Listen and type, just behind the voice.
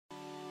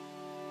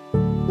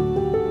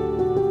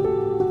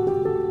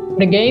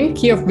The game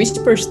Key of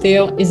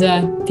Whispersteel is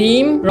a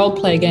team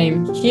role-play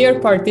game. Here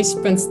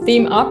participants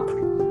team up,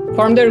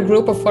 form their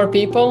group of 4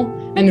 people,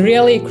 and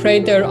really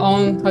create their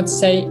own,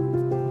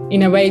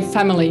 in a way,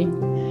 family.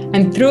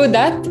 And through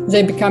that,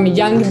 they become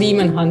young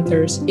demon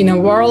hunters in a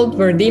world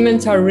where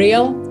demons are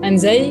real and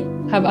they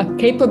have a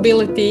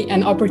capability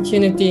and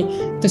opportunity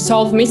to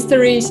solve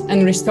mysteries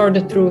and restore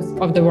the truth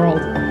of the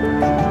world.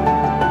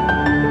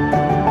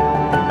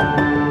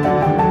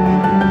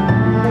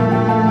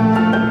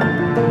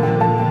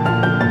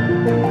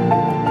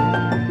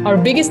 Our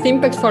biggest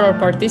impact for our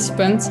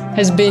participants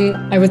has been,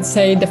 I would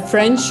say, the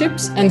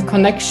friendships and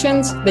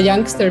connections the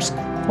youngsters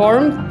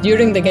formed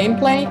during the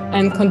gameplay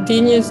and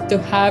continues to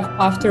have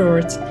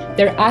afterwards.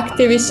 Their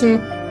activism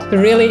to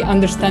really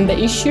understand the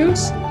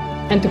issues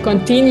and to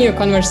continue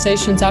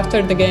conversations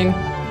after the game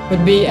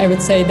would be, I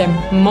would say, the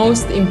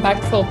most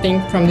impactful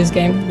thing from this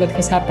game that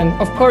has happened.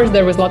 Of course,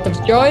 there was a lot of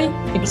joy,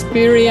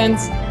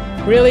 experience,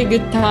 really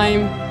good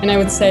time, and I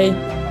would say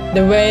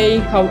the way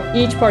how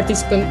each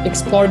participant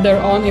explored their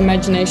own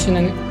imagination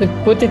and could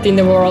put it in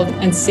the world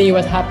and see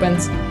what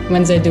happens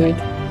when they do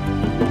it.